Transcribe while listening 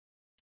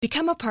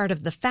Become a part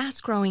of the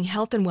fast-growing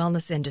health and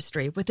wellness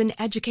industry with an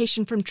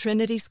education from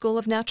Trinity School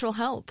of Natural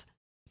Health.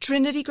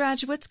 Trinity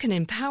graduates can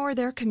empower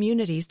their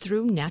communities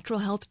through natural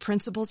health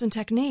principles and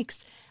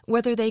techniques,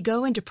 whether they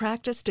go into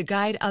practice to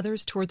guide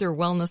others toward their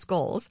wellness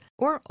goals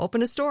or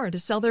open a store to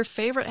sell their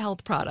favorite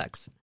health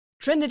products.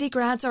 Trinity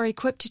grads are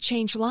equipped to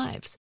change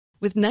lives.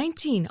 With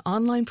 19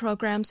 online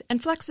programs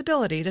and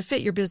flexibility to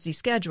fit your busy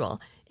schedule,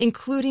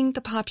 including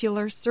the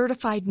popular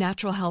Certified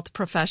Natural Health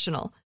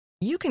Professional,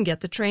 you can get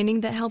the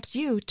training that helps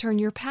you turn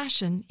your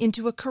passion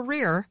into a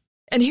career.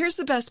 And here's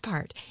the best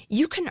part.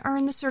 You can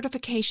earn the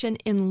certification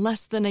in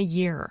less than a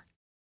year.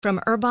 From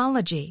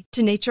herbology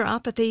to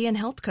naturopathy and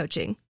health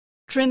coaching,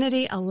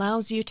 Trinity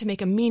allows you to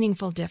make a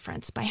meaningful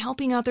difference by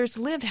helping others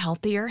live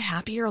healthier,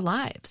 happier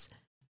lives.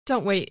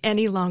 Don't wait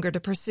any longer to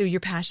pursue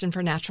your passion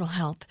for natural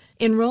health.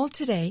 Enroll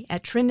today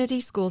at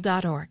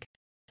trinityschool.org.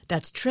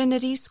 That's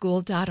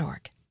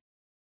trinityschool.org.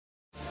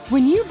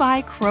 When you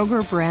buy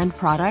Kroger brand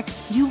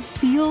products, you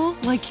feel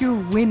like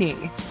you're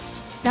winning.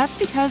 That's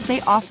because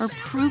they offer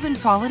proven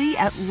quality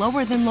at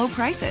lower than low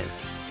prices.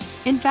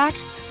 In fact,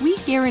 we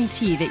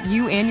guarantee that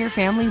you and your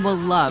family will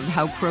love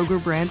how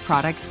Kroger brand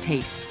products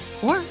taste,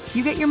 or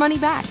you get your money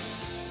back.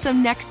 So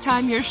next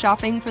time you're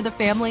shopping for the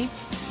family,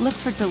 look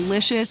for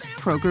delicious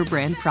Kroger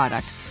brand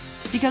products,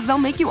 because they'll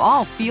make you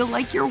all feel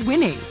like you're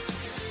winning.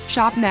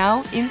 Shop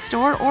now,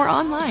 in-store, or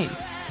online.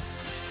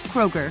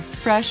 Kroger,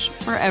 fresh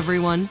for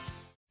everyone.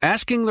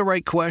 Asking the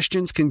right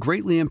questions can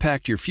greatly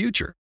impact your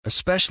future,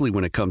 especially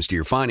when it comes to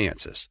your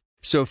finances.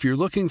 So if you're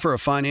looking for a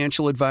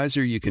financial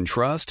advisor you can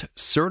trust,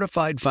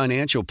 certified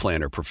financial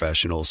planner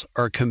professionals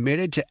are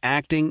committed to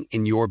acting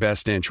in your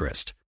best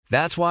interest.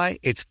 That's why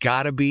it's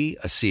got to be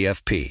a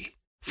CFP.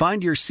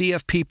 Find your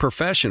CFP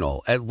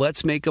professional at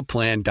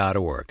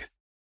letsmakeaplan.org.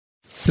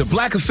 The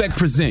Black Effect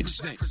Presents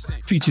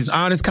features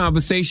honest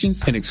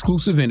conversations and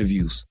exclusive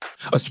interviews.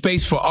 A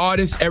space for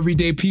artists,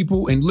 everyday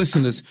people, and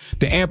listeners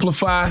to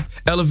amplify,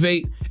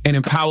 elevate, and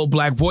empower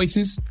Black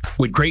voices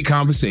with great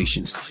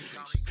conversations.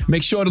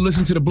 Make sure to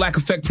listen to the Black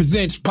Effect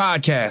Presents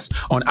podcast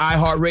on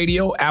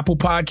iHeartRadio, Apple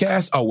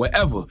Podcasts, or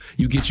wherever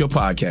you get your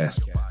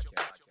podcasts.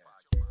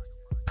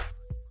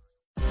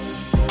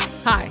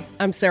 Hi,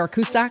 I'm Sarah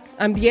Kustak.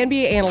 I'm the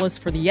NBA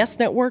analyst for the Yes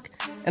Network,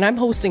 and I'm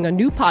hosting a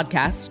new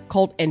podcast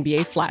called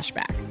NBA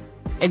Flashback.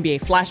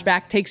 NBA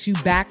Flashback takes you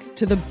back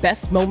to the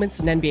best moments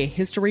in NBA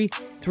history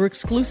through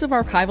exclusive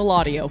archival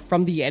audio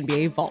from the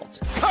NBA Vault.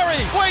 Curry,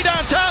 way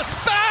downtown,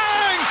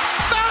 bang!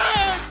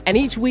 Bang! And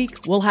each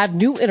week, we'll have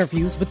new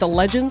interviews with the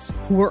legends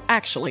who were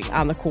actually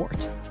on the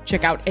court.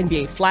 Check out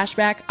NBA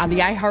Flashback on the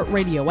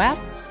iHeartRadio app,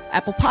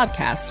 Apple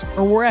Podcasts,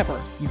 or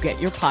wherever you get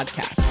your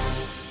podcasts.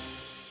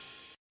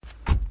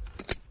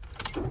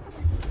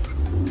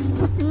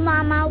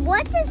 Mama,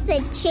 what does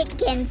the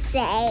chicken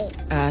say?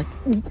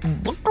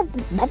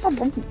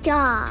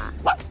 Dog.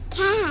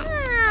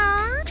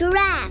 Cat.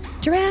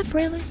 Giraffe. Giraffe,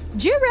 really?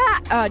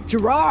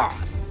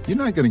 Giraffe. You're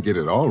not going to get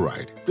it all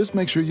right. Just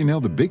make sure you nail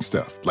the big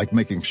stuff, like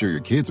making sure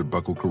your kids are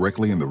buckled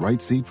correctly in the right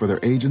seat for their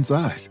age and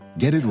size.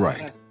 Get it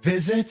right.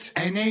 Visit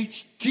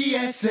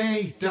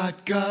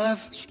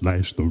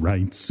NHTSA.gov/the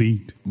right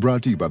seat.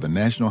 Brought to you by the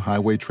National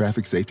Highway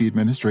Traffic Safety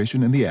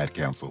Administration and the Ad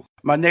Council.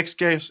 My next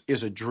guest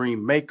is a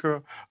dream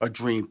maker, a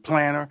dream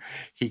planner.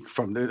 I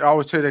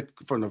always say that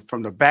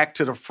from the back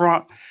to the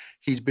front,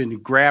 he's been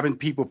grabbing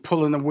people,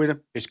 pulling them with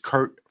him. It's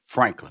Kirk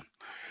Franklin.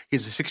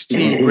 He's a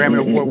 16 Grammy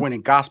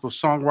Award-winning gospel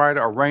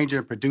songwriter, arranger,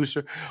 and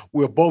producer.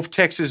 We're both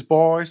Texas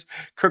boys.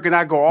 Kirk and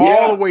I go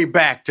all the way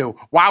back to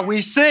Why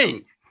We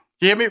Sing.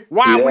 You hear me?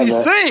 We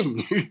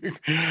sing.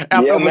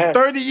 After over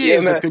 30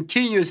 years of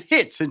continuous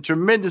hits and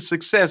tremendous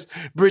success,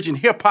 bridging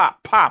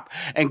hip-hop, pop,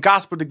 and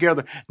gospel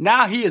together,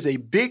 now he is a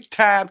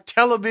big-time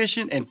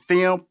television and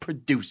film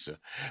producer.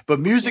 But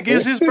music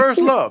is his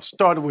first love.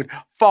 Started with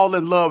Fall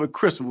in Love with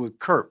Christmas with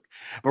Kirk,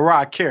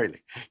 Mariah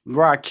Carey,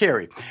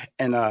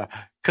 and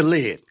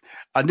Khalid.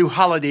 A new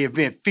holiday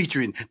event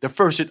featuring the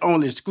first and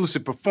only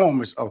exclusive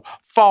performance of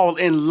Fall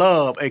in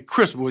Love at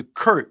Christmas with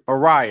Kirk,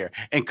 Mariah,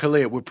 and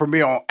Khalid will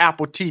premiere on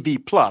Apple TV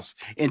Plus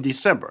in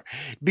December.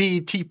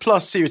 BET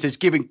Plus series is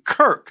giving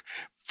Kirk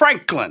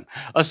Franklin,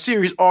 a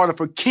series order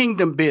for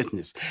Kingdom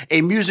Business,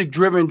 a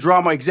music-driven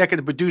drama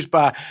executive produced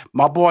by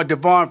my boy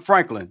Devon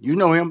Franklin. You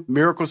know him,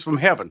 Miracles from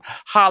Heaven.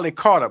 Holly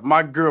Carter,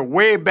 my girl,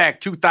 way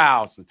back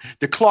 2000.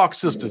 The Clark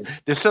sisters,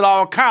 they set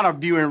all kind of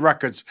viewing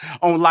records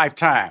on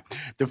Lifetime.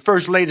 The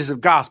First Ladies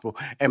of Gospel,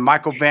 and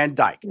Michael Van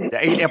Dyke. The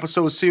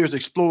 8-episode series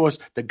explores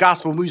the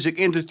gospel music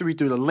industry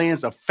through the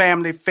lens of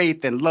family,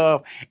 faith, and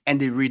love, and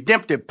the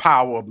redemptive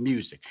power of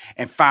music.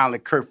 And finally,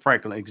 Kirk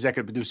Franklin,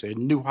 executive producer, a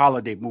new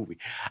holiday movie.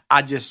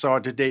 I just saw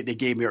it today. They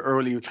gave me an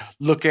early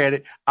look at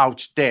it.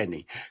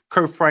 Outstanding.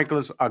 Kirk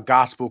Franklin's A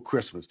Gospel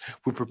Christmas,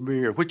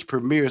 which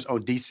premieres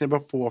on December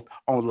 4th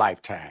on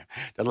Lifetime.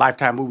 The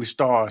Lifetime movie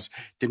stars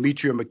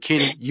Demetria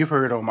McKinney. You've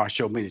heard on my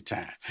show many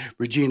times.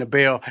 Regina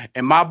Bell,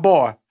 and my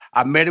boy,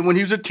 I met him when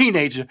he was a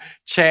teenager,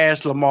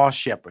 Chaz Lamar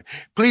Shepard.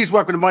 Please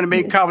welcome to Money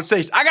Making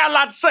Conversation. I got a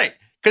lot to say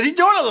because he's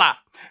doing a lot.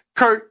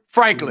 Kirk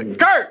Franklin.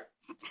 Kirk!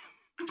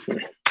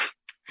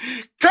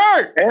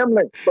 Kirk.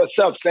 Family. What's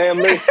up,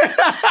 family?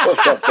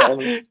 What's up,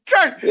 family?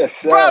 Kirk. Yes,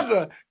 sir.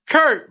 Brother,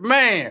 Kirk,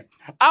 man.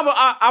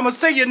 I'm going to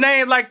say your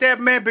name like that,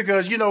 man,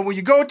 because, when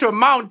you go to a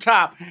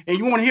mountaintop and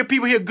you want to hear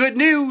people hear good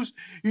news,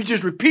 you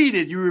just repeat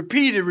it. You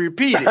repeat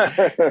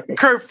it.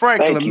 Kirk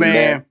Franklin,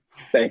 man.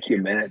 Thank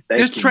you, man.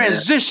 This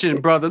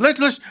transition, brother.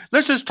 Let's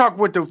just talk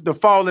with the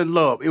Fall in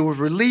Love. It was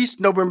released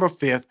November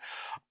 5th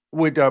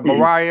with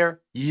Mariah,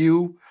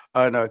 you,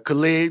 and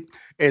Khalid,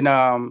 and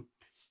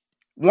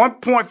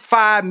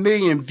 1.5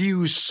 million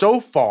views so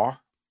far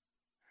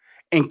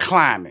and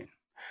climbing.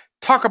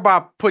 Talk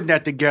about putting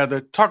that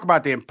together. Talk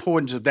about the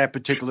importance of that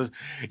particular,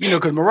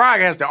 because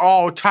Mariah has the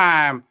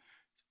all-time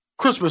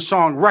Christmas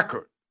song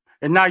record,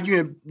 and now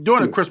you're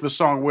doing a Christmas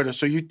song with her,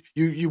 so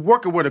you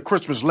working with a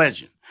Christmas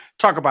legend.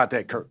 Talk about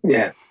that, Kirk.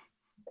 Yeah,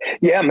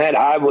 man.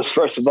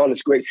 First of all,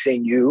 it's great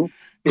seeing you.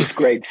 It's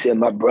great seeing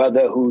my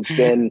brother, who's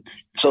been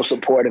so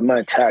supportive my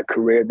entire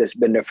career, that's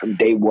been there from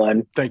day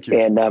one. Thank you.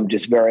 And I'm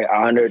just very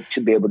honored to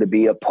be able to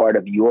be a part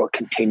of your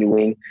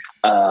continuing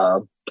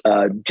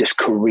just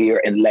career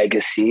and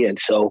legacy. And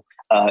so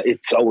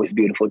it's always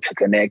beautiful to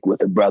connect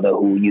with a brother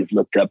who you've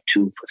looked up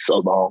to for so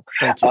long.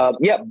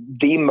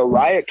 The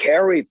Mariah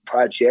Carey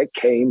project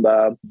came.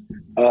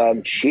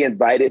 She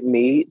invited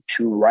me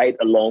to write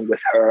along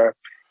with her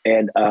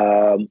and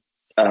her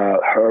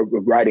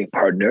writing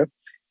partner.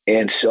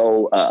 And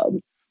so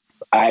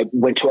I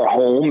went to her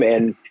home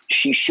and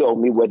she showed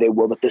me where they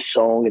were with the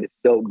song, and it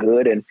felt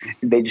good. And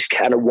they just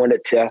kind of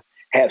wanted to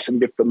have some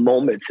different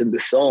moments in the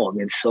song.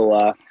 And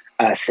so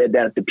I sat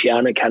down at the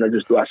piano and kind of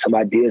just threw out some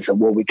ideas of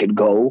where we could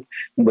go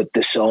with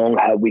the song,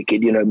 how we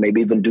could,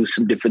 maybe even do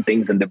some different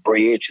things in the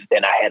bridge. And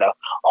then I had a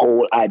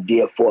whole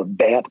idea for a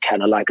vamp,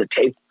 kind of like a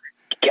take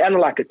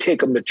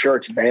them to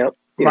church vamp,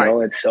 you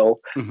know. And so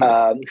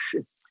I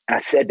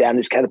sat down and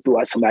just kind of threw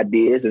out some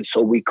ideas. And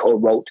so we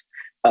co-wrote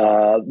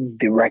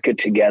the record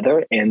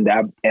together, and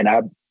I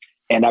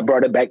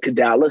brought it back to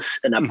Dallas,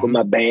 and I put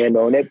my band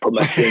on it, put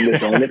my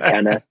singers on it,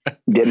 kind of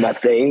did my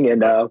thing.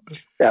 And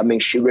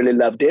she really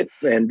loved it,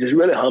 and just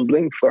really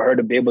humbling for her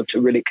to be able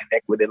to really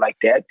connect with it like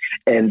that.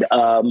 And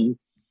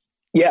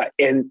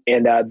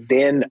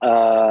then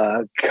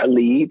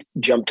Khalid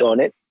jumped on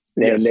it,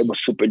 and it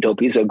was super dope.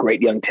 He's a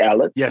great young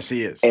talent. Yes,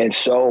 he is. And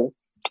so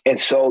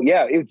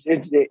yeah,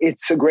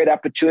 it's a great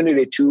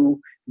opportunity to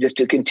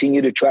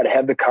continue to try to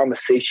have the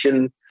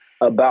conversation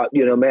about,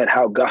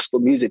 how gospel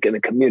music and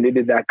the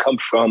community that I come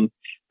from,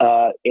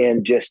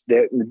 and just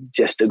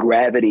the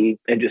gravity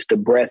and just the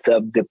breadth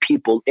of the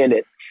people in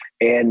it,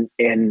 and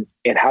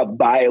how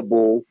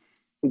viable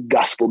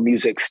gospel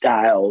music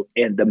style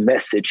and the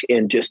message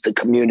and just the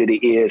community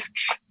is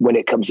when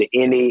it comes to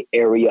any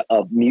area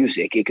of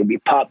music. It could be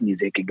pop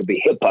music, it could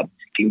be hip hop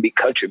music, it can be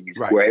country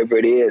music, wherever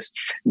it is,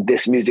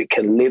 this music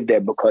can live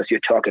there because you're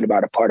talking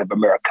about a part of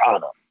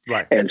Americana.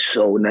 Right. And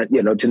so,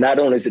 not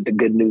only is it the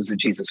good news of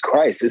Jesus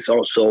Christ, it's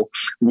also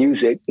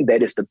music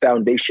that is the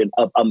foundation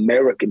of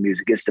American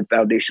music. It's the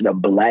foundation of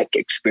Black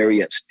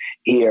experience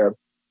here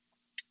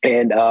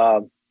and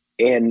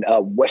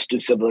Western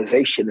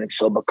civilization. And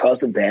so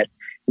because of that,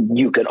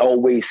 you can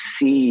always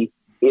see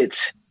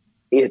its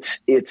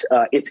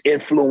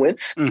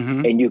influence,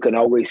 and you can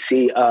always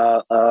see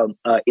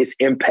its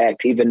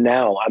impact even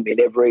now. I mean,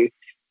 every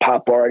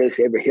pop artist,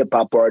 every hip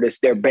hop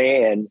artist, their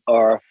band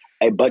are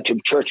a bunch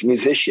of church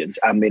musicians.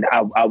 I mean,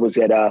 I was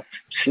at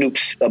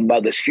Snoop's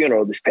mother's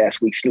funeral this past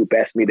week. Snoop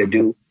asked me to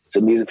do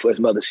some music for his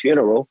mother's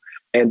funeral,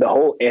 and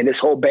his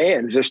whole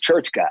band is just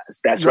church guys.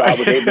 That's why I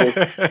was able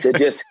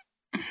to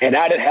and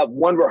I didn't have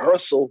one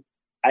rehearsal.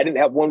 I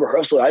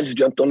just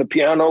jumped on the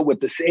piano with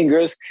the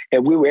singers,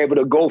 and we were able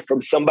to go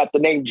from Something About the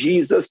Name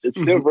Jesus to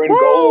Silver and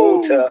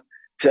Gold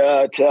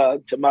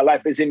to My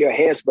Life Is in Your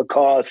Hands,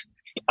 because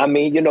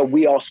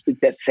we all speak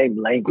that same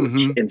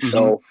language.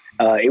 So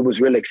it was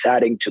really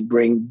exciting to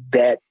bring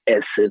that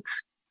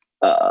essence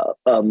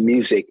of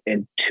music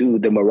into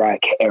the Mariah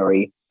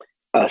Carey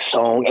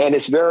song. And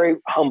it's very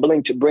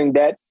humbling to bring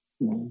that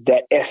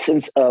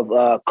essence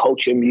of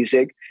culture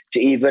music to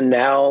even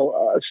now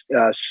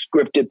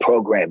scripted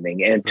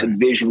programming and to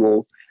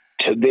visual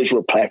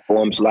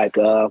platforms like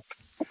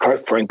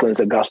Kirk Franklin's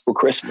A Gospel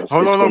Christmas.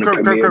 Hold on,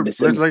 Kirk.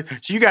 So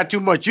you got too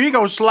much. You ain't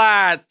gonna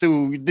slide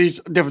through these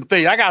different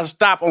things. I gotta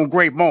stop on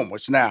great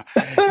moments now.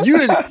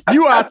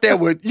 You out there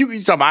with you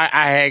talking about,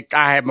 I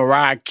had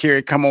Mariah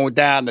Carey come on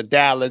down to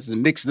Dallas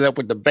and mix it up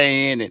with the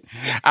band, and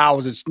I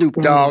was a Snoop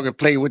Dogg and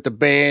played with the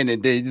band,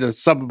 and then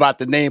Something About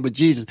the Name of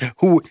Jesus,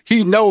 who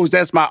he knows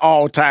that's my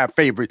all-time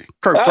favorite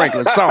Kirk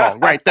Franklin song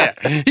right there.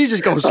 He's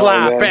just gonna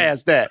slide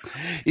past that.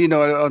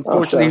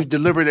 Unfortunately, he's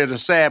delivered at a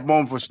sad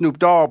moment for Snoop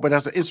Dogg, but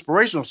that's an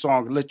inspirational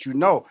song to let you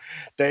know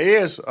there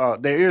is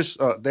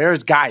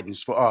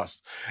guidance for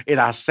us in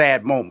our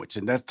sad moments,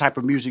 and that type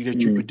of music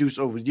that you produce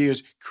over the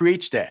years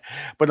creates that.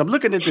 But I'm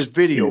looking at this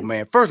video,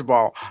 man. First of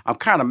all, I'm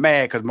kind of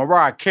mad because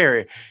Mariah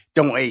Carey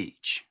don't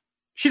age.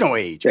 She don't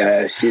age.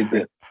 Yeah, she's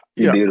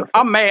beautiful.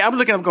 I'm mad. I'm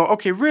looking at her going,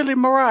 okay, really,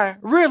 Mariah?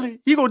 Really?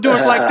 You gonna do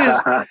us like this?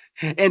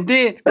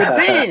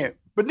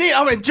 But then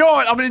I'm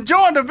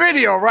enjoying the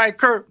video, right,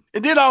 Kirk?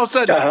 And then all of a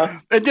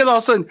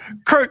sudden,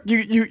 Kirk,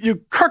 you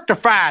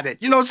Kirkified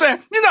it. You know what I'm saying?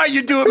 You know how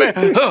you do it,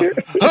 man.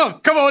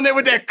 Come on there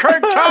with that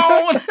Kirk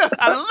tone.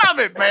 I love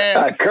it, man.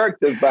 I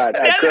Kirkified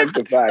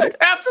it.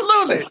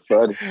 Absolutely.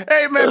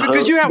 Hey, man,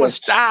 because you have a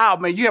style,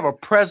 man. You have a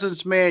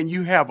presence, man.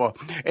 You have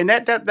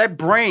that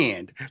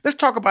brand. Let's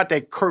talk about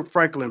that Kirk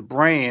Franklin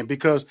brand,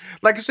 because,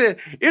 like I said,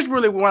 it's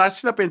really, when I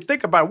sit up and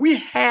think about it, we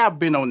have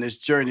been on this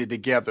journey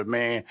together,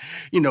 man.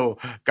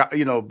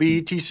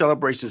 BET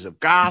celebrations of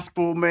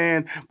gospel,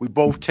 man. We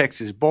both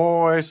Texas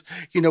boys,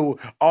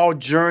 all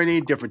journey,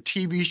 different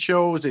TV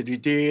shows that he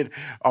did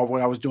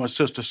when I was doing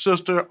Sister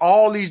Sister,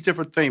 all these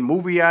different things,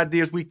 movie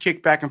ideas we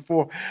kick back and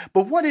forth.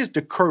 But what is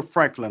the Kirk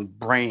Franklin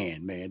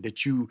brand, man,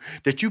 that you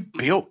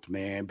built,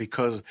 man?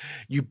 Because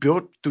you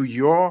built through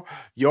your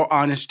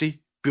honesty,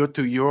 built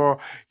through your,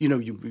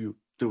 through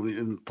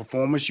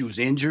performance. You was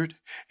injured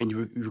and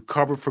you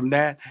recovered from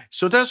that.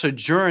 So that's a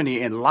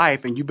journey in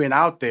life, and you've been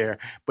out there,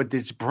 but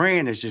this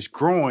brand is just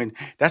growing.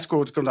 That's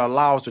what's going to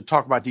allow us to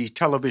talk about these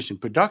television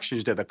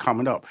productions that are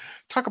coming up.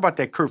 Talk about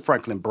that Kirk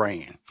Franklin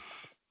brand.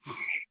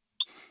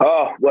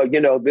 Oh, well,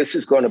 this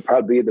is going to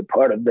probably be the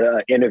part of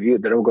the interview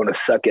that I'm going to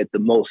suck at the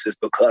most, is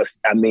because,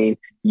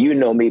 you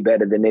know me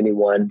better than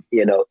anyone,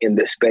 in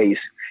this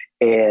space.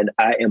 And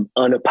I am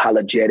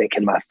unapologetic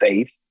in my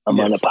faith. I'm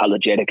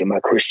unapologetic in my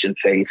Christian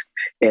faith.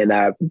 And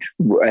I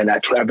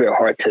try very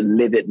hard to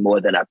live it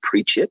more than I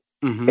preach it.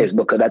 Mm-hmm. Is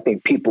because I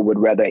think people would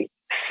rather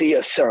see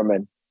a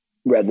sermon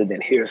rather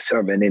than hear a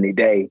sermon any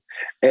day.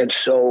 And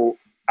so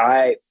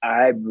I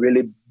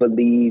really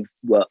believe,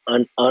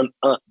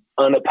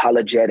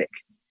 unapologetically,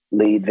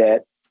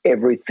 that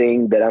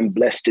everything that I'm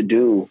blessed to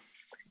do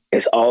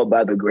is all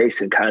by the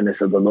grace and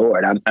kindness of the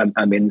Lord. I'm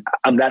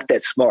not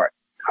that smart.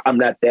 I'm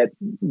not that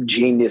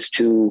genius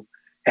to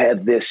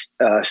have this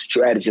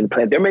strategy and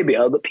plan. There may be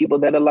other people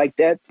that are like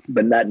that,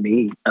 but not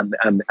me.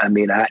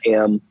 I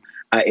am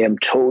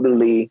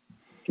totally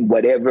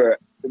whatever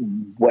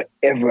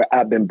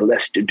I've been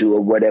blessed to do or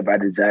whatever I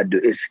desire to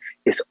do.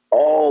 It's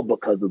all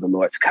because of the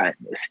Lord's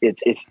kindness.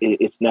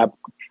 It's not.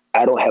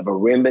 I don't have a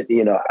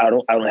remedy. I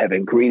don't have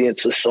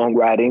ingredients of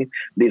songwriting.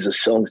 These are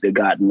songs that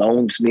God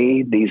loans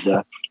me. These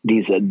are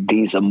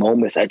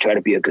moments I try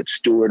to be a good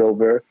steward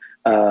over.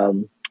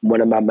 One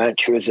of my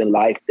mantras in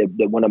life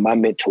that one of my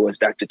mentors,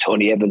 Dr.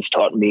 Tony Evans,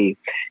 taught me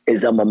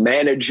is I'm a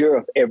manager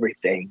of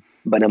everything,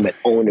 but I'm an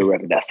owner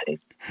of nothing.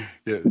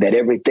 Yeah. That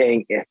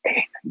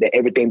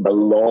everything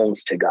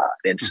belongs to God.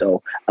 And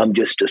so I'm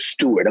just a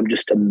steward. I'm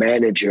just a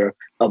manager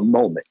of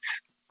moments.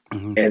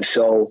 Mm-hmm. And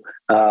so,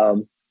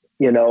 and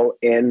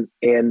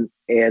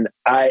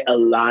I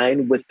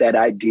align with that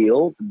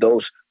ideal.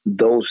 Those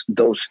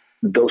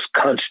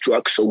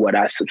constructs are what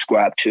I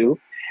subscribe to.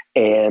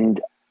 And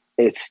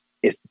it's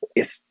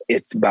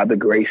by the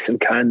grace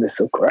and kindness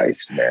of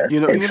Christ, man.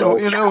 It's so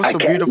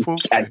beautiful.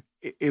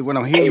 When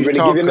I'm hearing you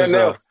talk,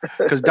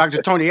 because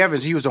Dr. Tony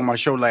Evans, he was on my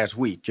show last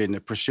week,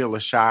 and Priscilla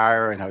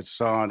Shire and her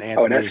son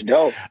Anthony. Oh, that's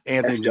dope.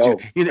 Anthony,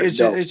 that's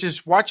dope. It's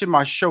just watching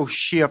my show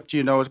shift.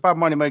 It's about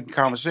money making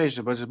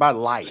conversations, but it's about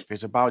life.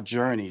 It's about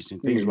journeys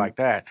and things like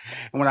that.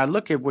 And when I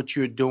look at what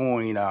you're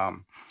doing,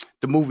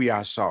 the movie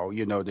I saw,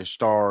 that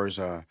stars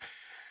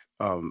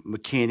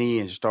McKinney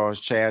and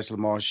stars Chaz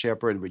Lamar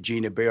Shepard and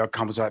Regina Bell,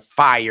 comes out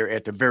fire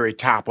at the very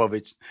top of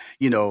it,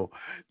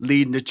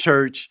 leading the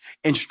church,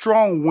 and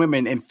strong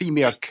women and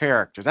female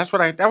characters.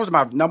 That was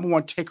my number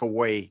one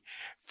takeaway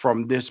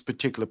from this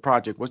particular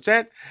project. Was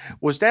that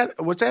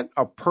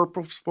a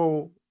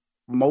purposeful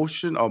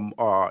motion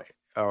or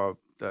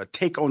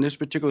take on this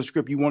particular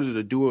script? You wanted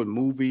to do a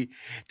movie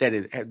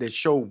that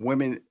showed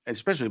women,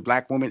 especially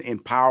Black women,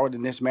 empowered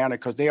in this manner,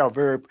 because they are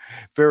very,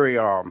 very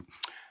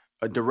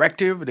a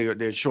directive.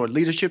 They're showing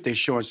leadership. They're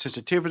showing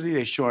sensitivity.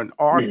 They're showing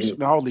arts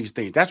and all these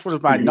things. That's what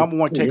was my number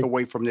one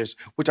takeaway from this,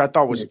 which I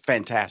thought was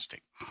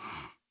fantastic.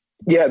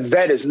 Yeah,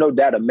 that is no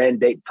doubt a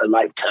mandate for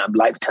Lifetime.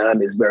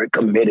 Lifetime is very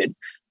committed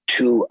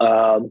to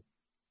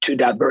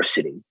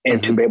diversity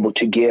and to be able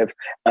to give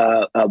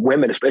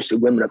women, especially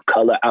women of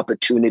color,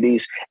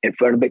 opportunities in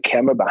front of the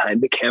camera,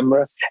 behind the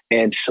camera.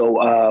 And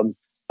so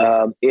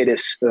it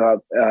is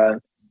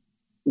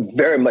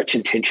very much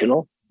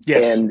intentional.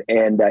 Yes.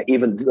 And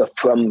even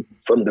from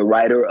the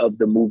writer of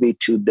the movie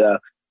to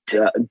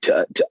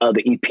other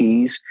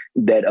EPs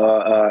that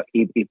are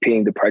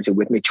EPing the project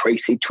with me,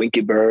 Tracy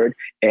Twinkie Bird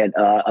and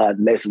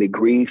Leslie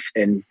Grief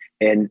and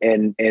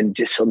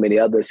just so many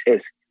others,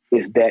 is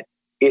that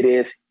it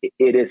is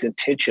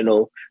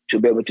intentional to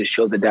be able to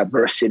show the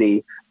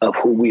diversity of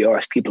who we are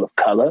as people of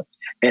color.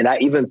 And I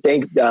even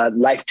think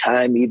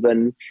Lifetime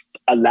even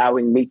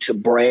allowing me to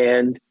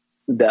brand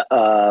the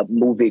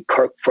movie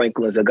Kirk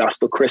Franklin's A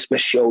Gospel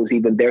Christmas shows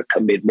even their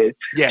commitment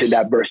to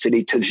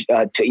diversity,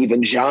 to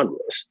even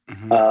genres,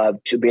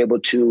 to be able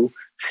to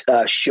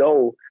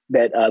show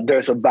that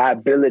there's a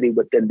viability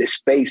within this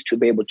space to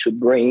be able to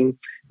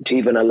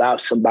even allow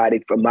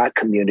somebody from my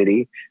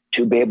community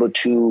to be able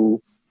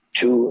to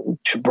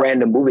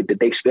brand a movie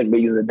that they spent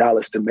millions of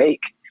dollars to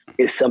make.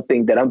 is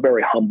something that I'm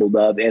very humbled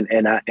of,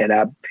 and I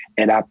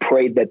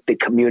pray that the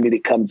community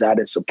comes out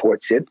and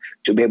supports it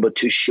to be able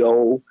to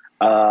show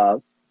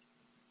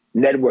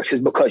networks. Is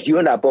because you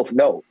and I both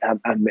know,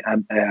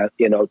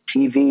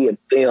 TV and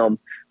film,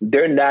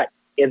 they're not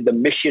in the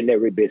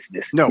missionary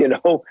business. No,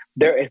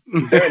 they're in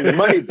the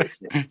money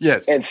business.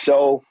 Yes, and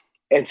so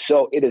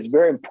it is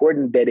very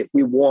important that if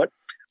we want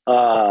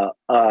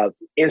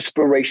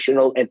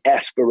inspirational and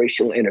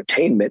aspirational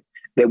entertainment,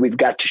 that we've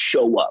got to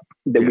show up,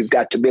 that we've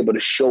got to be able to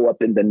show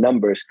up in the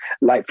numbers.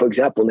 Like, for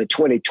example, in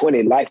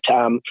 2020,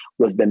 Lifetime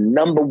was the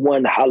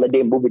 #1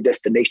 holiday movie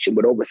destination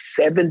with over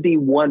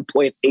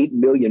 71.8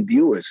 million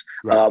viewers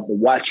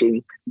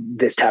watching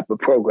this type of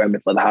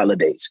programming for the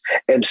holidays.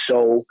 And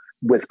so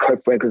with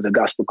Kirk Franklin's A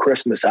Gospel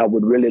Christmas, I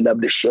would really love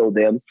to show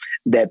them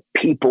that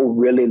people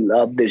really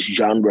love this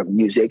genre of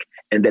music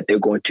and that they're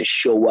going to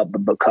show up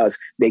because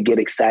they get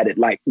excited.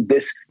 Like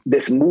this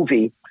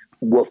movie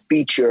will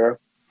feature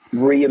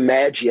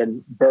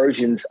reimagined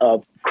versions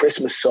of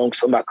Christmas songs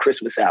from my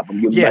Christmas album.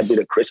 You might did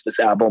a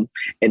Christmas album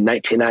in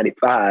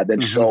 1995.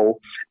 And so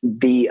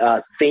the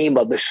theme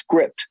of the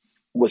script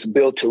was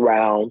built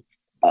around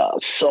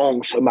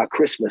songs from my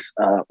Christmas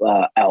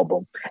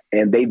album.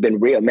 And they've been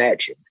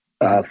reimagined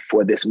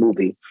for this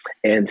movie.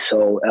 And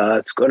so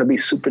it's going to be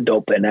super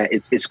dope. And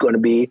it's going to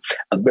be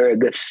a very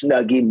good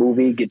Snuggie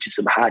movie. Get you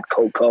some hot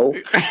cocoa.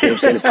 You know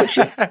what I'm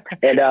saying?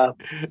 And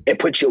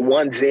put your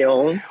onesie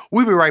on.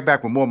 We'll be right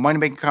back with more Money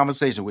Making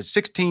Conversation with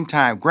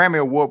 16-time Grammy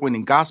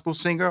Award-winning gospel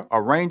singer,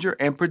 arranger,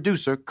 and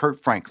producer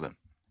Kirk Franklin.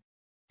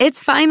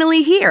 It's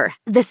finally here,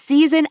 the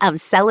season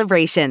of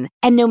celebration.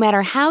 And no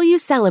matter how you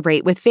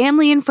celebrate with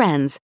family and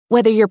friends,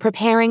 whether you're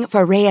preparing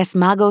for Reyes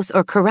Magos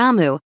or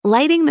Karamu,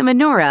 lighting the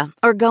menorah,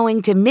 or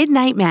going to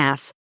midnight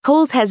mass,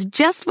 Kohl's has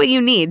just what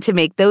you need to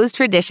make those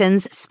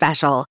traditions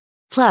special.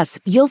 Plus,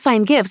 you'll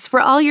find gifts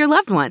for all your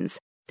loved ones.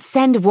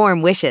 Send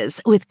warm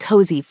wishes with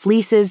cozy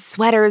fleeces,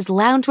 sweaters,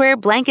 loungewear,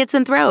 blankets,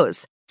 and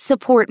throws.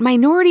 Support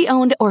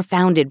minority-owned or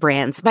founded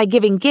brands by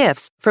giving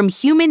gifts from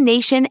Human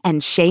Nation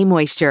and Shea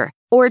Moisture.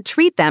 Or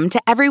treat them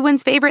to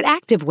everyone's favorite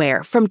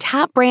activewear from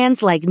top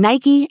brands like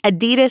Nike,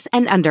 Adidas,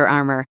 and Under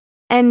Armour.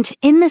 And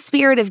in the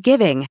spirit of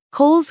giving,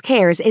 Kohl's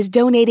Cares is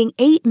donating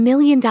 $8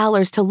 million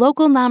to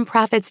local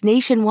nonprofits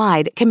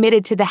nationwide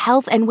committed to the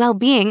health and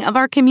well-being of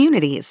our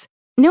communities.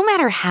 No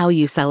matter how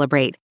you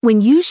celebrate,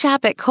 when you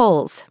shop at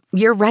Kohl's,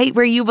 you're right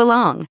where you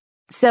belong.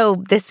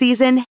 So this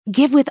season,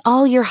 give with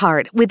all your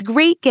heart with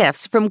great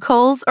gifts from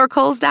Kohl's or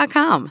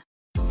Kohls.com.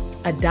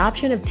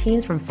 Adoption of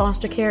teens from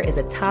foster care is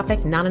a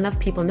topic not enough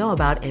people know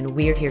about, and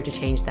we're here to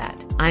change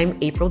that. I'm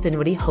April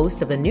Dinwiddie,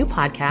 host of the new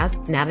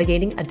podcast,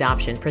 Navigating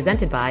Adoption,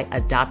 presented by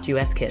Adopt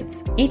US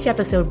Kids. Each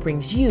episode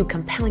brings you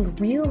compelling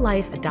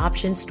real-life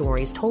adoption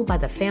stories told by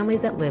the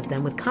families that live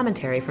them with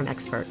commentary from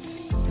experts.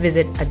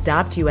 Visit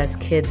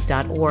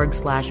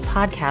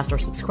adoptuskids.org/podcast or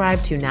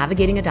subscribe to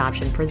Navigating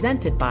Adoption,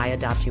 presented by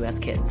Adopt US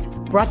Kids.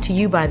 Brought to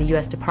you by the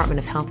U.S. Department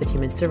of Health and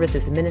Human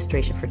Services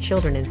Administration for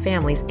Children and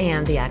Families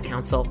and the Ad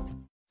Council.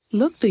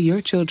 Look through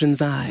your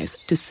children's eyes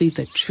to see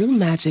the true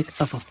magic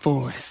of a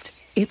forest.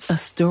 It's a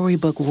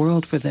storybook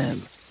world for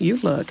them. You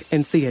look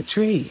and see a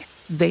tree.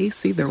 They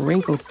see the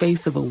wrinkled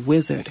face of a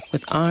wizard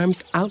with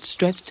arms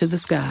outstretched to the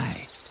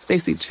sky. They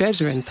see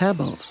treasure in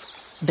pebbles.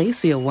 They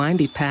see a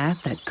windy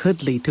path that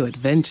could lead to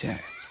adventure.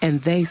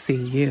 And they see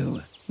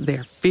you,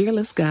 their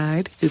fearless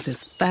guide through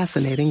this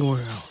fascinating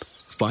world.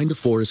 Find a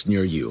forest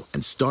near you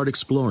and start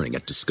exploring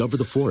at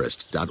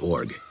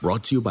discovertheforest.org.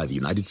 Brought to you by the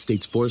United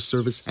States Forest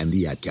Service and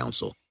the Ad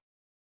Council.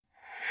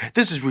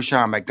 This is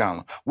Rushion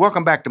McDonald.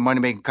 Welcome back to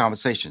Money Making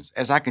Conversations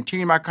as I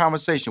continue my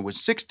conversation with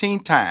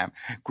 16-time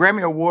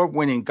Grammy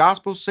Award-winning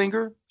gospel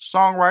singer,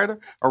 songwriter,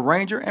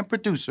 arranger, and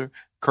producer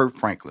Kirk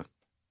Franklin.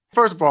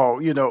 First of all,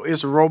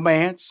 it's a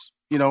romance.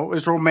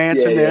 It's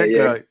romance in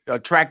there.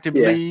 Attractive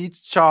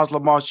leads. Charles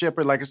Lamar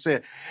Shepard, like I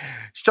said.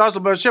 Charles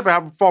Lamar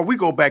Shepard, before we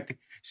go back to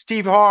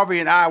Steve Harvey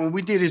and I, when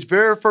we did his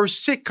very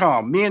first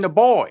sitcom, Me and the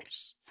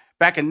Boys,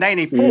 back in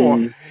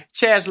 94,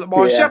 Chaz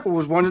Lamar Shepard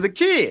was one of the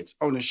kids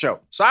on the show.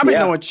 So I've been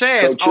knowing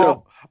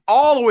Chaz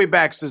all the way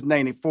back since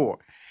 94.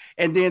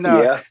 And then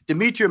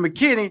Demetria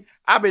McKinney,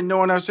 I've been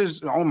knowing her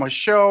since on my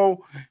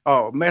show,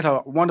 met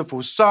her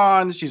wonderful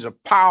son. She's a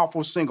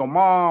powerful single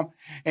mom.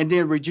 And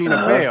then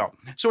Regina Bell.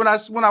 So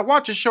when I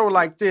watch a show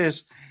like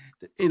this,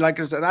 like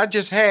I said, I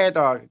just had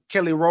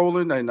Kelly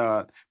Rowland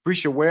and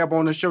Brescia Webb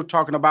on the show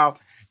talking about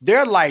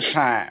their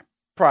Lifetime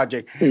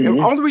project. And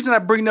the only reason I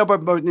bring it up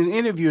in the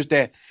interview is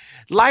that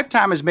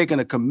Lifetime is making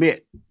a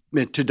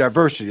commitment to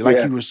diversity,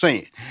 like you were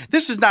saying.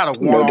 This is not a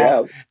one-off.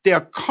 No,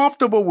 they're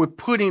comfortable with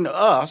putting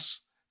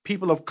us,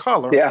 people of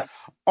color,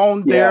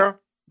 on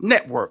their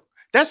network.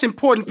 That's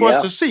important for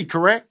us to see,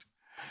 correct?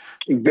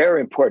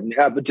 Very important.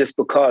 But just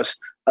because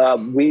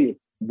we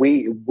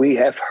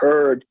have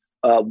heard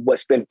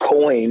what's been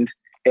coined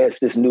as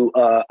this new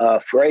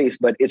phrase,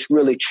 but it's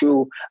really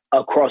true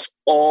across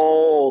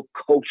all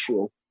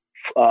cultural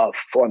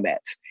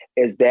formats,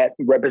 is that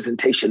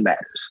representation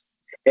matters.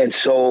 And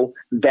so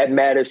that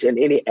matters in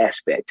any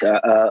aspect.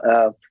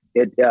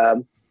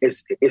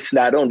 it's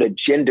not only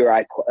gender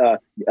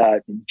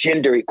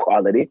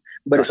equality,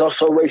 but it's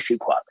also race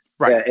equality.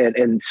 Right.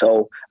 And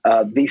so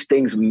these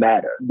things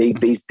matter.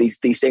 These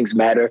things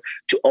matter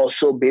to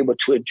also be able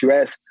to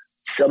address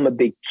some of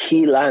the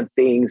key line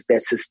things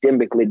that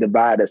systemically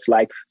divide us,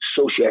 like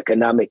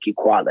socioeconomic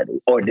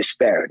equality or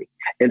disparity.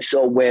 And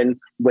so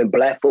when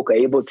Black folk are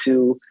able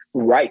to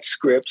write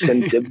scripts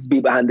and to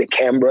be behind the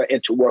camera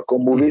and to work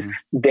on movies,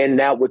 then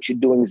now what you're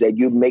doing is that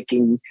you're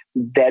making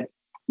that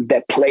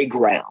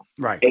playground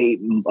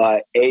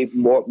a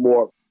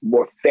more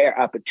fair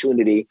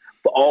opportunity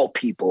for all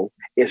people,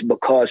 is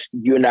because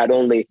you're not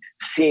only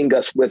seeing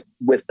us with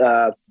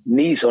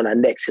knees on our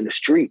necks in the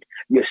street,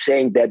 you're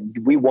saying that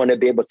we want to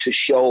be able to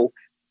show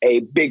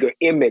a bigger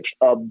image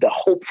of the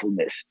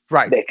hopefulness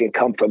that can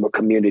come from a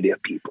community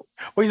of people.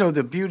 Well,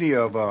 the beauty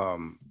of,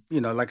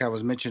 like I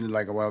was mentioning,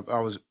 like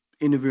I was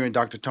interviewing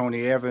Dr.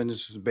 Tony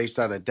Evans, based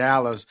out of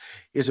Dallas,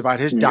 is about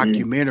his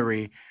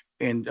documentary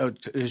and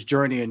his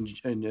journey,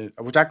 and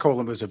which I call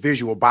him as a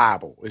visual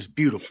Bible. It's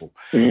beautiful.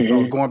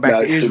 Going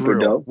back to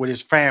Israel with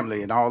his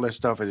family and all that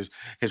stuff. And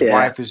his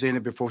wife is in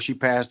it before she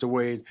passed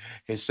away.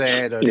 His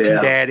sad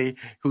daddy,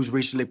 who's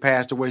recently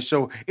passed away.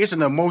 So it's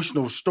an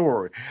emotional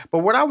story. But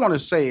what I want to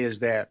say is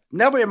that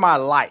never in my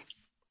life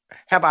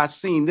have I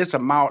seen this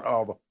amount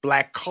of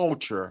Black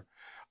culture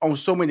on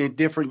so many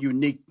different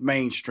unique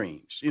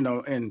mainstreams,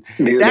 and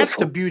that's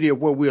the beauty of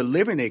where we're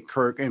living at,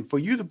 Kirk. And for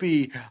you to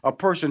be a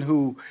person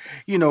who,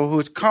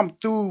 who's come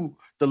through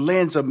the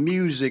lens of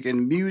music,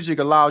 and music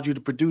allows you to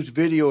produce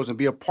videos and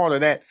be a part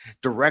of that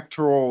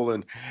directorial.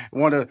 And I'm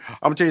gonna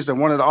tell you something,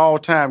 one of the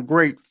all-time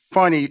great,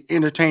 funny,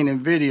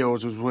 entertaining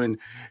videos was when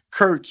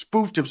Kurt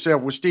spoofed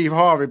himself with Steve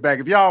Harvey back.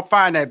 If y'all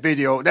find that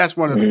video, that's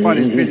one of the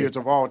funniest videos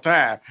of all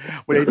time,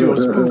 where they do a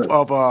spoof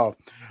of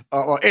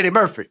Eddie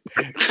Murphy.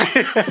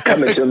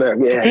 Coming to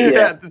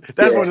America.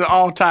 That's one of the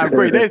all-time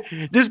great.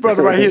 This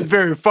brother right here is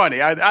very funny.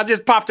 I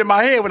just popped in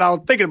my head when I was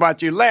thinking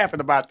about you,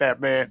 laughing about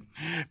that, man.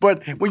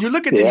 But when you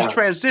look at these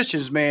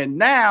transitions, man,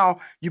 now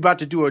you're about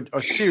to do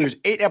a series,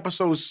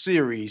 8-episode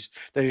series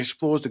that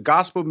explores the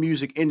gospel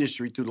music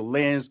industry through the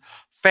lens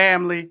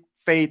family,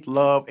 faith,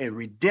 love, and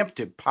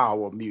redemptive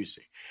power of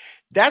music.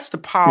 That's the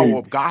power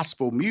of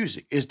gospel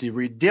music, is the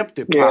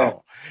redemptive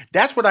power.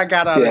 That's what I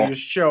got out of your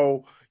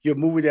show, your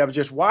movie that I was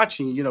just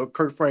watching,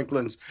 Kirk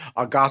Franklin's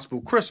A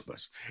Gospel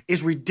Christmas.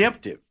 Is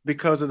redemptive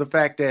because of the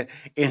fact that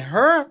in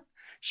her,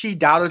 she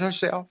doubted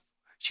herself.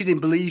 She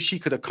didn't believe she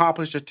could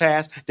accomplish a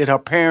task that her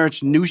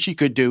parents knew she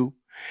could do.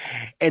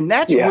 And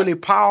that's really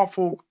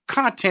powerful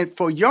content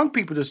for young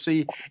people to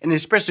see, and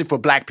especially for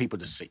Black people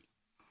to see.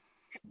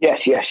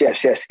 Yes. I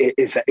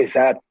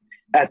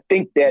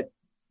think that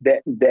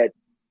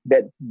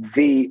the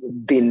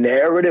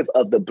narrative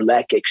of the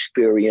Black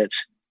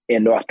experience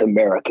in North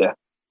America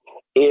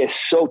is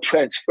so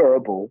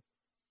transferable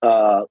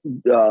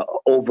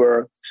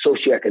over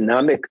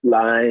socioeconomic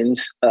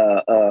lines,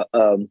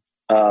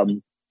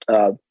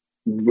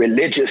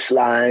 religious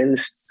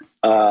lines,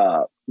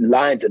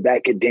 lines of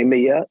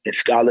academia and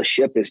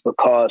scholarship, is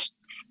because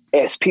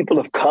as people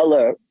of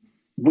color,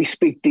 we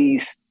speak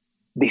these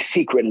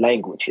secret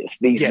languages,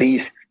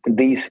 these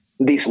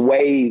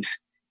waves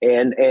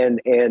and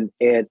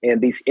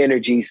these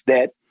energies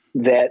that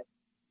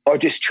are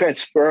just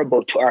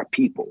transferable to our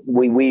people.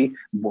 We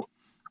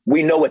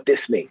know what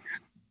this means.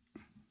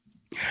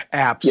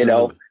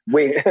 Absolutely.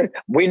 We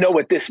know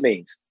what this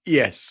means.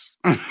 Yes.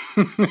 You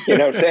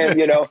know what I'm saying?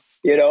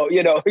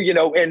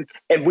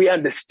 And we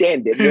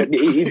understand it.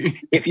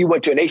 If you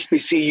went to an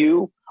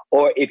HBCU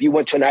or if you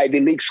went to an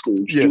Ivy League school,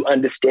 you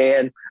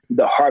understand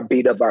the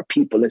heartbeat of our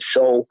people. And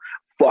so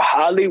for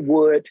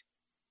Hollywood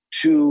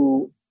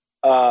to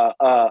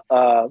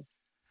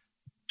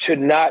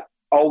not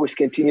always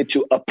continue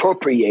to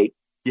appropriate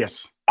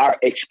our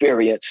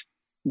experience,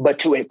 but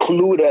to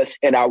include us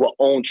in our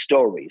own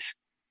stories,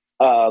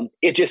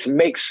 it just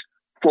makes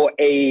for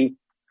a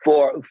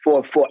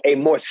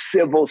more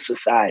civil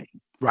society.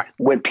 Right.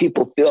 When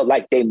people feel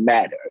like they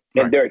matter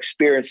and their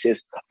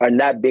experiences are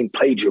not being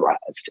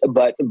plagiarized,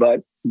 but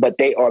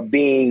they are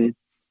being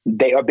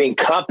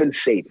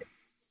compensated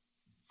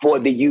for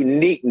the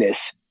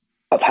uniqueness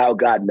of how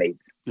God made them.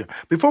 Yeah.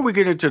 Before we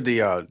get into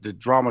the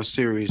drama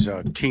series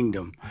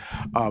Kingdom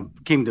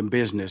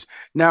Business,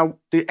 now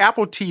the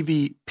Apple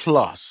TV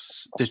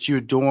Plus that you're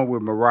doing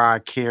with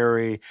Mariah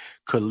Carey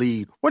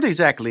Khalid, what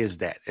exactly is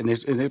that? And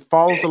it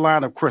follows the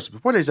line of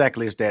Christmas. What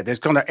exactly is that? That's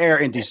going to air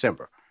in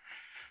December.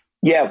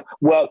 Yeah,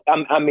 well,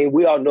 I mean,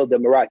 we all know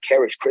that Mariah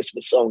Carey's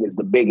Christmas song is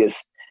the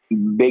biggest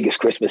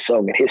Christmas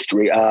song in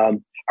history.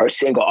 Her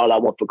single, All I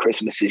Want for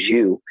Christmas Is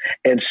You.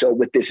 And so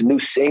with this new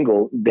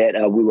single that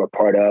we were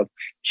part of,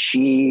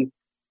 she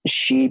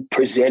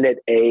presented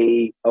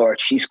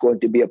she's going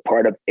to be a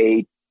part of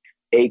a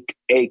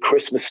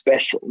Christmas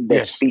special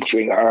that's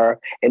featuring her.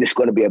 And it's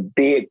going to be a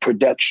big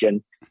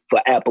production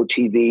for Apple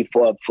TV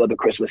for the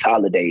Christmas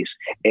holidays.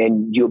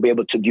 And you'll be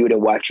able to view it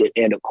and watch it.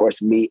 And of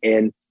course, me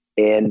and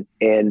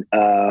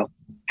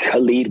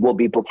Khalid will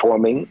be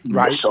performing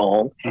the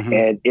song,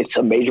 and it's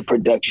a major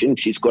production.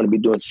 She's going to be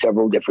doing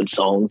several different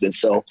songs, and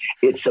so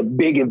it's a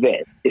big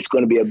event. It's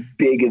going to be a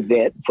big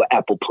event for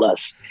Apple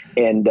Plus,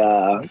 and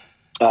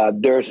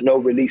there's no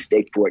release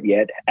date for it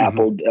yet.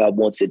 Apple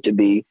wants it to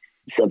be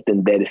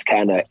something that is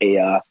kind of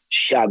a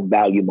shock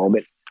value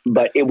moment.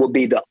 But it will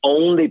be the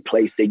only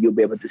place that you'll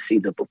be able to see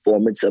the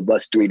performance of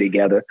us three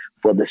together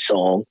for the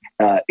song.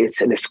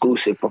 It's an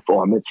exclusive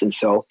performance. And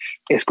so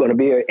it's going to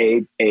be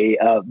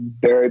a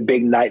very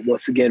big night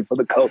once again for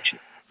the culture.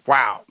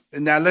 Wow.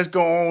 And now let's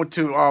go on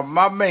to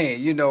my man,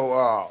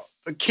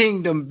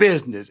 Kingdom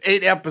Business,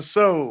 8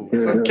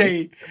 episodes.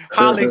 Okay.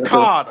 Holly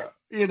Carter,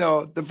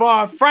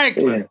 Devon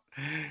Franklin,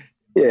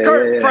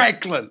 Kirk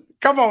Franklin.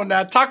 Come on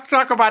now.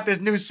 Talk about this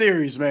new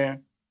series,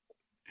 man.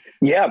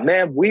 Yeah,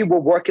 man, we were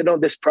working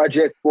on this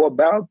project for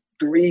about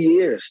 3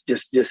 years.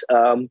 Just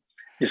working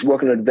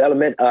on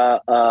development.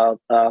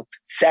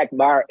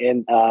 Sagmar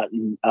and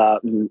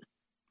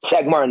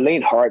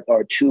Leonhardt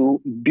are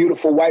two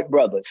beautiful white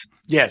brothers.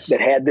 Yes,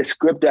 that had this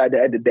script that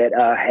had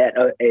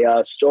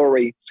a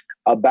story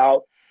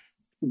about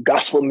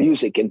gospel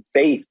music and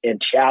faith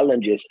and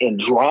challenges and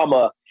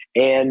drama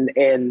and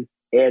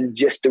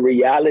just the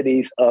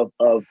realities of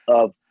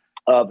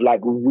like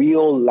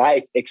real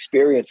life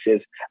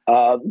experiences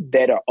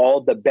that are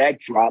all the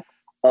backdrop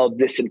of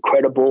this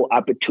incredible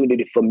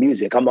opportunity for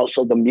music. I'm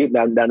also I'm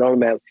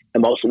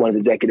also one of the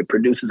executive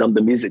producers. I'm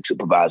the music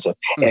supervisor.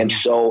 And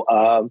so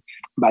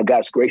by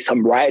God's grace,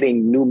 I'm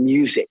writing new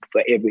music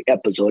for every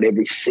episode,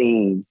 every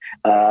scene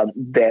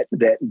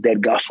that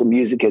gospel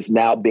music is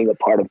now being a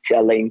part of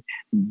telling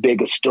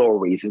bigger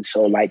stories. And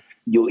so like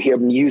you'll hear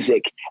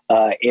music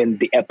in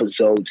the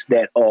episodes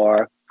that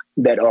are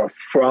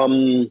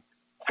from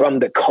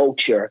the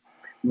culture,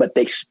 but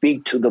they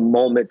speak to the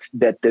moments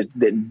that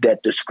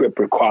the script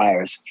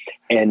requires.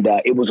 And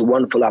it was a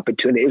wonderful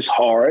opportunity. It was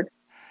hard.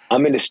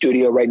 I'm in the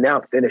studio right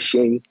now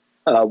finishing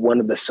one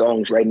of the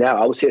songs right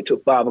now. I was here till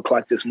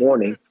 5:00 this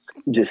morning,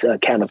 just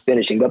kind of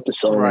finishing up the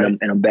song. Right.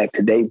 And I'm back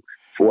today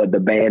for the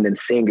band and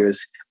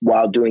singers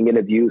while doing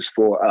interviews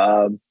for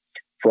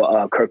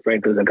Kirk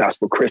Franklin's A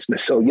Gospel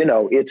Christmas. So,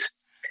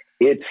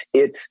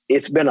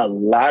 it's been a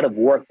lot of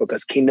work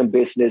because Kingdom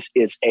Business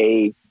is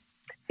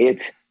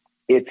it's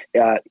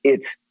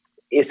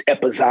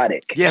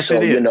episodic. Yes, so,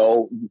 it is.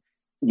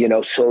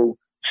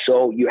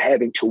 So you're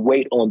having to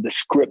wait on the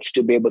scripts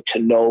to be able to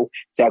know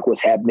exactly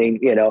what's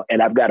happening,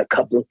 and I've got a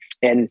couple,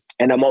 and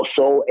I'm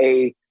also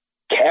a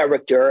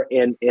character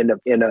in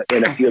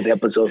a few of the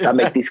episodes. I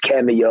make these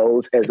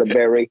cameos as a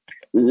very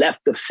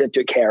left of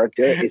center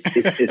character.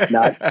 It's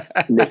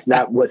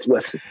not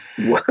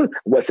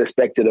what's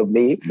expected of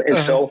me. And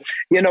so,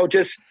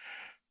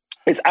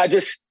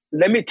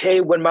 let me tell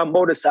you what my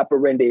modus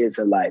operandi is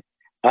in life.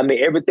 I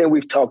mean, everything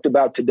we've talked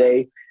about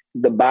today,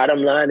 the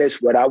bottom line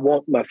is what I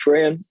want, my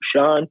friend,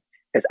 Sean,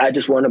 is I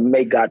just want to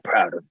make God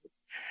proud of me.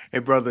 Hey,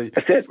 brother.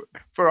 That's it.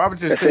 I would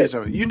just tell you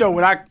something.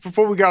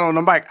 Before we got on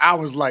the mic, I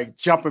was like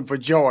jumping for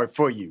joy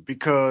for you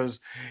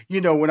because,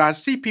 when I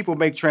see people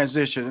make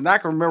transition, and I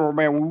can remember,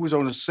 man, when we was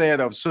on the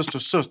set of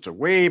Sister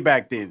way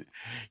back then,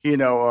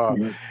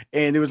 and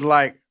it was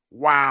like,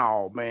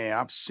 wow, man,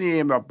 I'm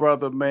seeing my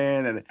brother,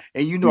 man. And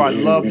I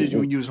loved it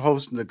when you was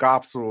hosting the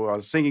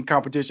gospel singing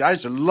competition. I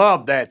used to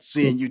love that,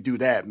 seeing you do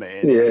that,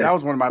 man. Yeah. That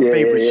was one of my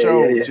favorite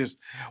shows, just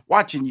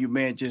watching you,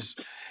 man, just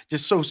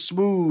so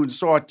smooth,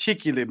 so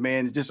articulate,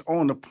 man, just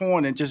on the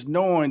point and just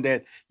knowing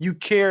that you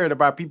cared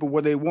about people,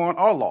 whether they want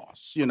or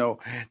lost,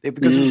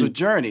 because it was a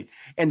journey.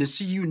 And to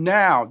see you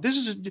now,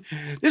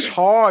 this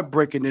hard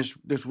breaking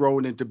this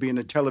road into being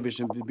a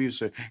television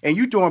producer. And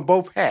you're doing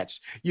both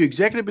hats. You're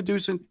executive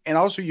producing and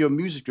also you're a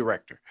music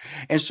director.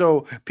 And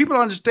so people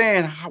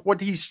understand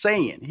what he's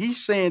saying.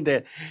 He's saying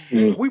that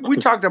we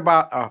talked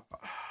about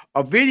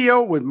a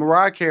video with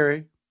Mariah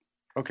Carey,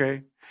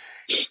 okay,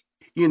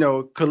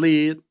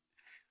 Khalid.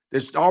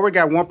 It's already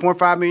got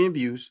 1.5 million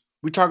views.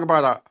 We talking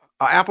about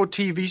a Apple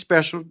TV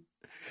special.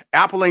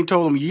 Apple ain't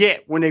told them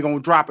yet when they're going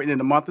to drop it in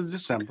the month of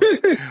December.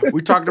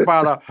 We talked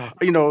about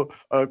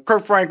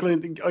Kirk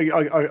Franklin,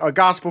 a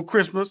Gospel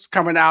Christmas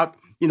coming out,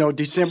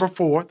 December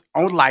 4th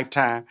on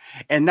Lifetime.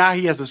 And now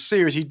he has a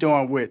series he's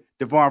doing with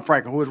Devon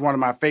Franklin, who is one of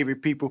my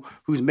favorite people,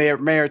 who's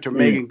married to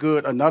Megan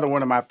Good, another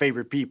one of my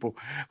favorite people,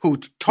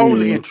 who's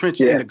totally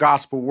entrenched in the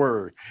gospel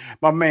word.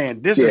 My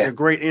man, this is a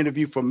great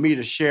interview for me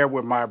to share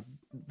with my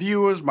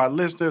viewers, my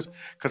listeners,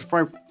 because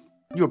Frank,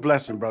 you're a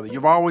blessing, brother.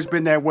 You've always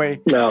been that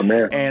way. Oh,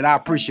 man. And I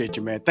appreciate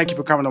you, man. Thank you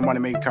for coming on Money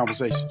Making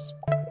Conversations.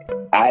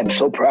 I'm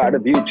so proud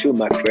of you too,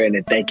 my friend,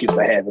 and thank you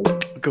for having me.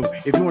 Cool.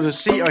 If you want to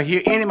see or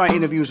hear any of my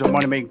interviews on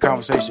Money Making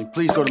Conversation,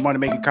 please go to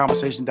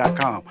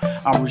moneymakingconversation.com.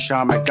 I'm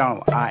Rushion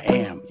McDonald. I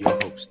am your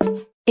host.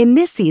 In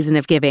this season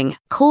of giving,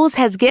 Kohl's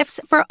has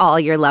gifts for all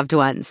your loved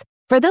ones.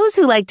 For those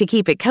who like to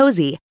keep it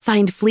cozy,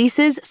 find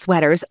fleeces,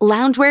 sweaters,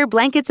 loungewear,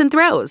 blankets, and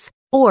throws.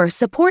 Or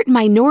support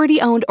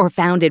minority-owned or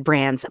founded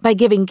brands by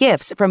giving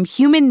gifts from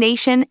Human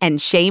Nation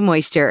and Shea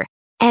Moisture.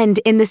 And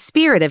in the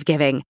spirit of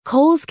giving,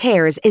 Kohl's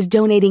Cares is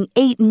donating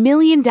 $8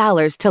 million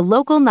to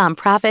local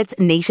nonprofits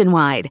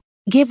nationwide.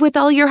 Give with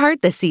all your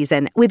heart this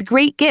season with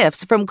great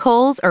gifts from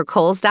Kohl's or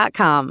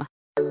Kohls.com.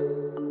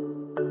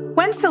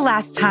 When's the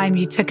last time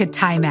you took a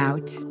time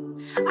out?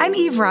 I'm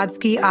Eve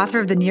Rodsky, author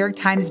of the New York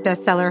Times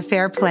bestseller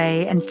Fair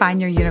Play and Find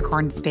Your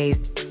Unicorn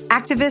Space,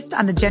 activist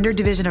on the gender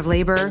division of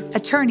labor,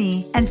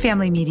 attorney, and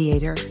family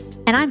mediator.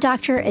 And I'm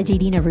Dr.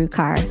 Aditi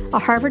Narukar, a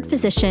Harvard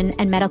physician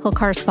and medical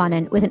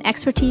correspondent with an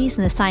expertise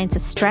in the science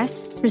of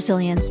stress,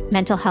 resilience,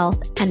 mental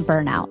health, and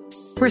burnout.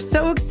 We're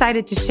so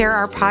excited to share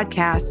our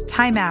podcast,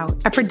 Time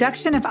Out, a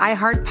production of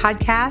iHeart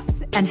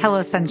Podcasts and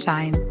Hello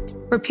Sunshine.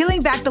 We're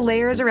peeling back the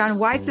layers around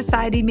why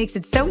society makes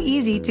it so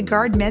easy to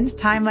guard men's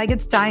time like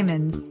it's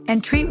diamonds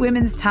and treat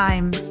women's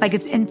time like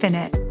it's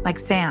infinite, like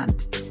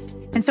sand.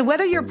 And so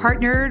whether you're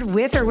partnered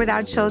with or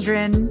without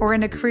children or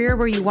in a career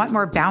where you want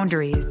more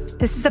boundaries,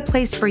 this is a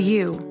place for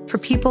you, for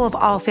people of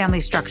all family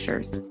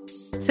structures.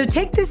 So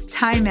take this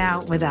time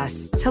out with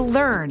us to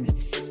learn,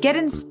 get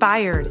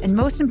inspired, and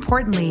most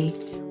importantly,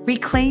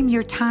 reclaim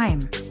your time.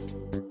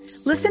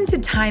 Listen to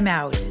Time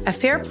Out, a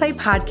Fair Play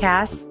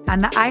podcast on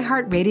the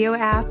iHeartRadio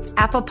app,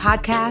 Apple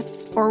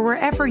Podcasts, or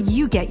wherever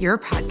you get your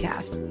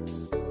podcasts.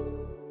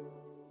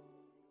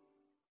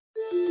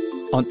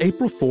 On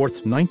April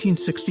 4th,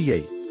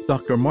 1968,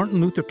 Dr. Martin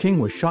Luther King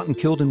was shot and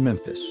killed in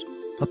Memphis.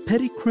 A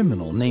petty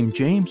criminal named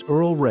James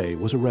Earl Ray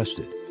was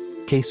arrested.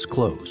 Case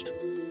closed.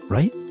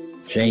 Right?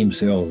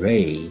 James Earl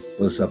Ray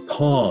was a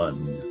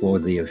pawn for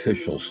the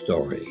official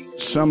story.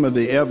 Some of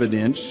the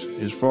evidence,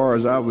 as far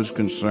as I was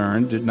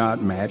concerned, did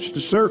not match the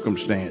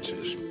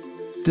circumstances.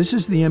 This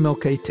is the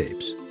MLK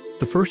tapes.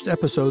 The first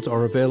episodes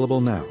are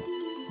available now.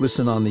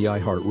 Listen on the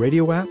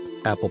iHeartRadio app,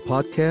 Apple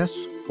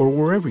Podcasts, or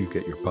wherever you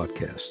get your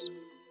podcasts.